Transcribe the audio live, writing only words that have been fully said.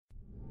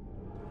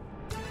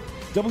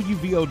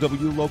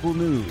WVOW Local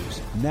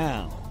News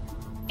now.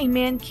 A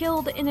man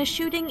killed in a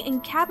shooting in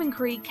Cabin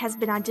Creek has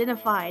been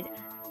identified.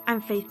 I'm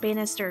Faith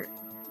Bannister.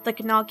 The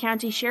Kanawha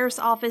County Sheriff's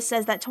Office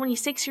says that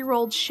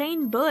 26-year-old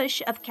Shane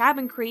Bush of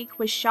Cabin Creek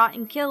was shot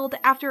and killed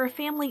after a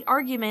family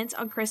argument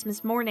on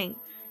Christmas morning.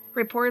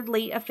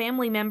 Reportedly, a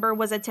family member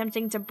was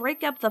attempting to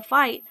break up the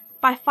fight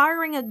by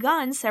firing a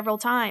gun several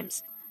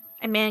times.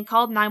 A man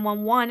called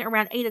 911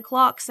 around 8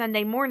 o'clock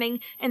Sunday morning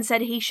and said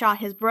he shot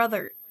his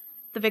brother.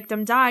 The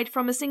victim died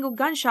from a single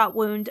gunshot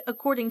wound,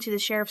 according to the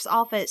sheriff's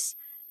office.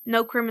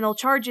 No criminal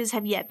charges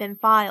have yet been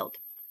filed.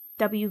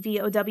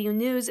 WVOW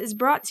News is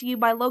brought to you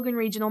by Logan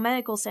Regional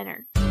Medical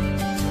Center.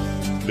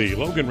 The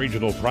Logan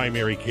Regional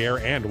Primary Care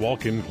and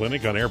Walk-In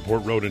Clinic on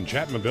Airport Road in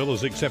Chapmanville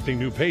is accepting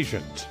new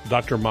patients.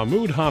 Dr.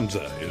 Mahmoud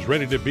Hamza is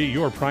ready to be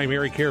your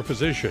primary care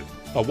physician.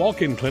 A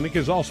walk-in clinic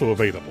is also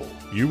available.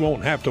 You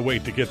won't have to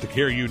wait to get the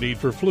care you need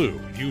for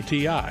flu,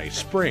 UTI,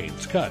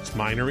 sprains, cuts,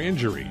 minor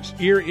injuries,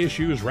 ear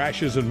issues,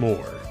 rashes, and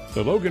more.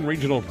 The Logan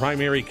Regional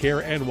Primary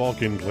Care and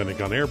Walk-In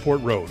Clinic on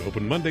Airport Road,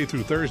 open Monday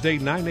through Thursday,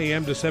 9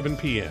 a.m. to 7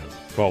 p.m.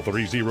 Call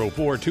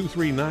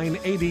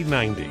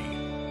 304-239-8090.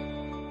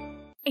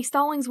 A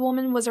Stollings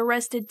woman was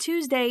arrested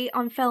Tuesday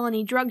on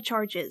felony drug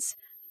charges.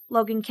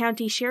 Logan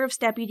County Sheriff's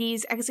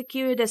deputies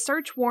executed a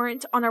search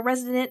warrant on a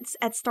residence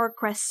at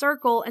Starcrest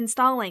Circle in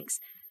Stollings.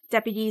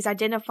 Deputies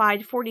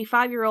identified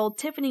 45-year-old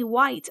Tiffany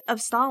White of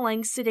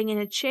Stollings sitting in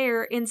a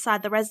chair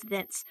inside the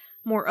residence.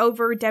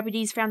 Moreover,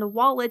 deputies found a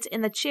wallet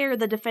in the chair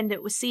the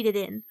defendant was seated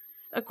in.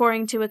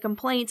 According to a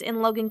complaint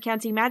in Logan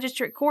County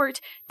Magistrate Court,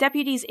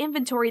 deputies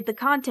inventoried the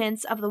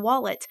contents of the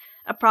wallet.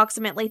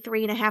 Approximately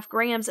 3.5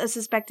 grams of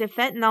suspected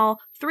fentanyl,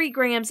 3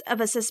 grams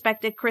of a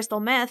suspected crystal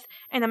meth,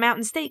 and a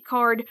Mountain State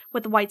card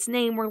with White's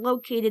name were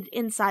located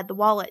inside the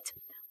wallet.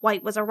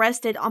 White was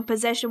arrested on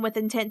possession with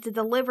intent to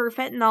deliver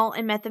fentanyl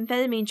and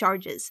methamphetamine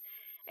charges.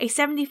 A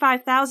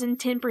 $75,000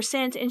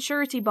 10%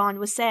 insurance bond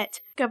was set.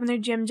 Governor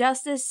Jim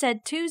Justice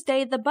said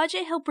Tuesday the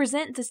budget he'll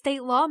present to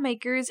state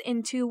lawmakers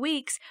in 2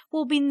 weeks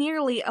will be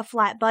nearly a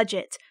flat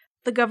budget.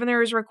 The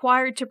governor is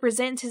required to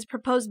present his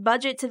proposed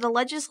budget to the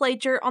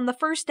legislature on the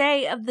first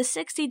day of the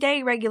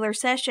 60-day regular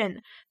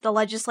session. The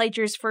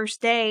legislature's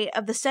first day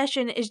of the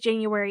session is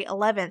January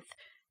 11th.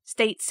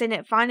 State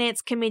Senate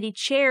Finance Committee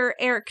Chair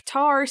Eric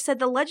Tarr said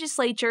the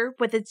legislature,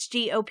 with its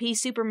GOP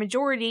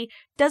supermajority,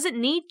 doesn't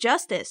need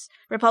justice.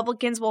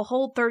 Republicans will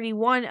hold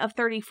 31 of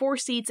 34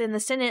 seats in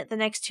the Senate the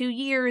next 2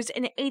 years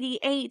and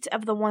 88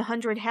 of the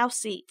 100 House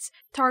seats.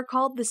 Tarr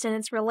called the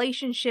Senate's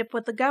relationship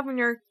with the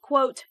governor,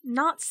 quote,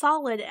 not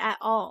solid at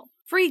all.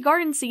 Free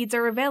garden seeds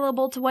are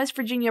available to West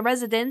Virginia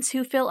residents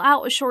who fill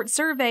out a short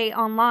survey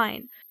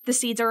online. The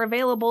seeds are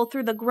available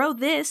through the Grow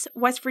This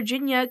West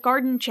Virginia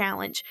Garden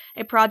Challenge,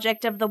 a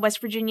project of the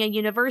West Virginia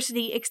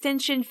University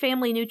Extension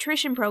Family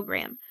Nutrition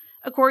Program.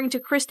 According to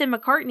Kristen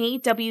McCartney,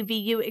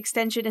 WVU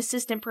Extension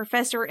Assistant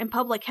Professor and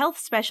Public Health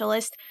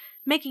Specialist,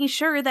 making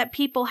sure that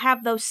people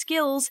have those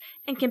skills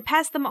and can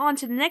pass them on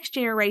to the next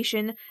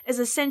generation is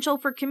essential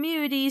for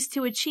communities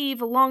to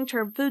achieve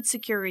long-term food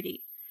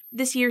security.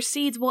 This year's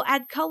seeds will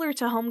add color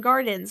to home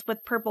gardens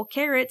with purple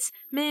carrots,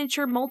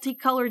 miniature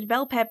multicolored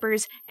bell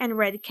peppers, and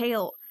red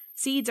kale.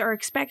 Seeds are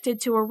expected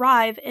to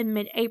arrive in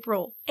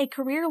mid-April. A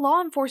career law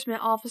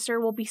enforcement officer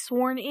will be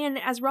sworn in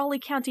as Raleigh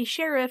County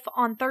Sheriff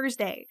on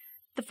Thursday.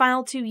 The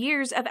final 2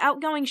 years of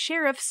outgoing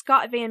Sheriff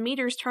Scott Van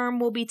Meter's term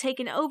will be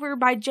taken over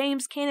by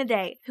James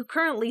Canaday, who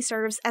currently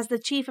serves as the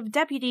Chief of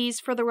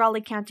Deputies for the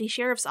Raleigh County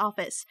Sheriff's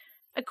Office.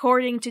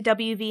 According to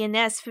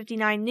WVNS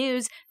 59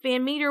 News,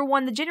 Van Meter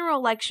won the general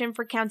election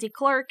for county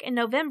clerk in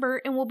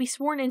November and will be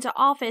sworn into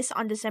office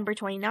on December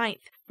 29th.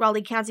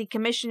 Raleigh County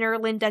Commissioner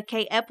Linda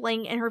K.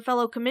 Epling and her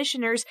fellow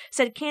commissioners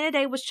said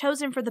Canaday was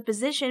chosen for the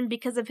position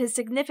because of his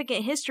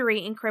significant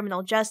history in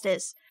criminal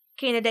justice.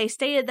 Canaday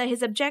stated that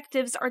his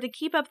objectives are to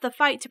keep up the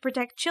fight to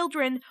protect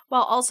children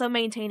while also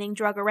maintaining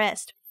drug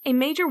arrest. A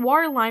major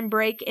water line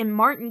break in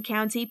Martin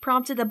County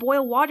prompted a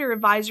boil water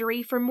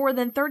advisory for more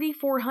than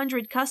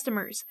 3,400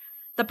 customers.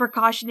 The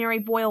precautionary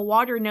boil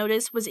water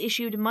notice was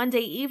issued Monday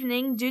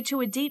evening due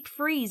to a deep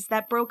freeze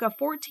that broke a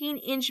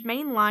 14-inch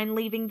main line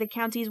leaving the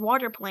county's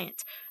water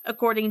plant,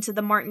 according to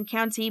the Martin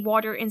County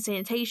Water and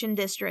Sanitation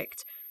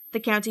District. The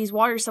county's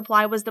water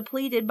supply was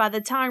depleted by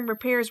the time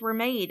repairs were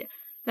made.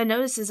 The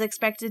notice is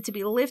expected to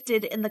be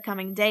lifted in the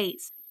coming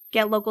days.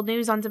 Get local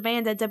news on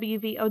demand at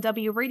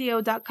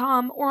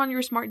WVOWradio.com or on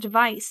your smart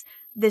device.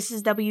 This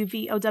is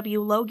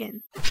WVOW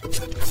Logan.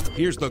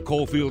 Here's the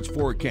Coalfields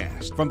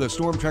forecast from the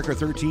Storm Tracker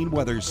 13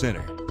 Weather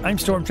Center. I'm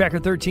Storm Tracker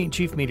 13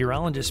 Chief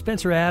Meteorologist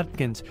Spencer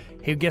Atkins.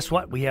 Hey, guess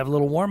what? We have a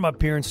little warm-up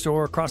here in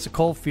store across the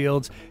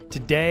coalfields.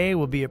 Today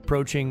we'll be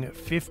approaching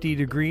 50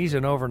 degrees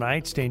and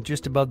overnight, staying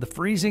just above the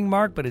freezing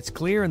mark, but it's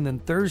clear. And then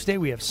Thursday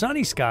we have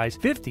sunny skies,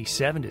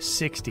 57 to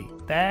 60.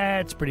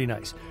 That's pretty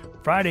nice.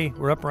 Friday,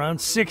 we're up around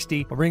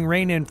 60. We'll bring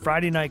rain in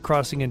Friday night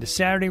crossing into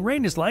Saturday.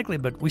 Rain is likely,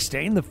 but we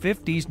stay in the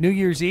 50s. New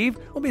Year's Eve,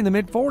 we'll be in the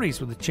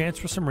mid-40s with a chance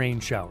for some rain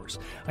showers.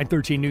 I'm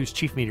 13 News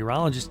Chief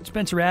Meteorologist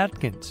Spencer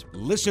Atkins.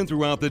 Listen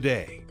throughout the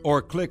day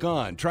or click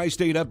on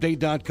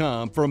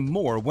tristateupdate.com for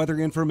more weather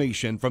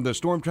information from the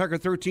Storm Tracker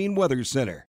 13 Weather Center.